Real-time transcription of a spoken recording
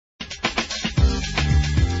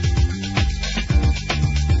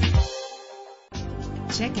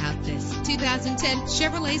Check out this 2010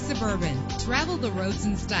 Chevrolet Suburban. Travel the roads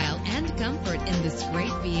in style and comfort in this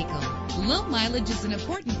great vehicle. Low mileage is an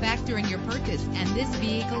important factor in your purchase, and this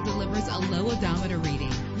vehicle delivers a low odometer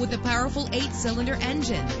reading with a powerful 8-cylinder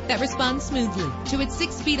engine that responds smoothly to its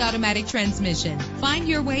 6-speed automatic transmission. Find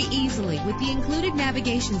your way easily with the included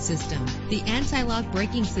navigation system. The anti-lock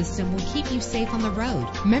braking system will keep you safe on the road.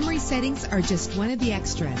 Memory settings are just one of the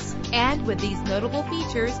extras. And with these notable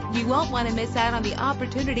features, you won't want to miss out on the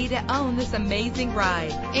opportunity to own this amazing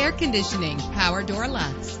ride. Air conditioning, power door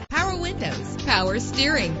locks, power windows, power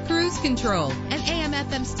steering, cruise control, an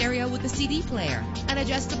AM/FM stereo with a CD player, an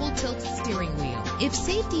adjustable tilt steering wheel. If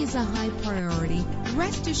safety is a high priority,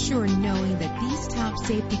 rest assured knowing that these top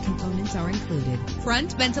safety components are included: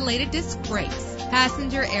 front ventilated disc brakes,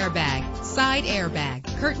 passenger airbag, side airbag,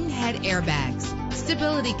 curtain head airbags,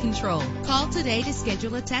 stability control. Call today to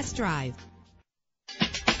schedule a test drive.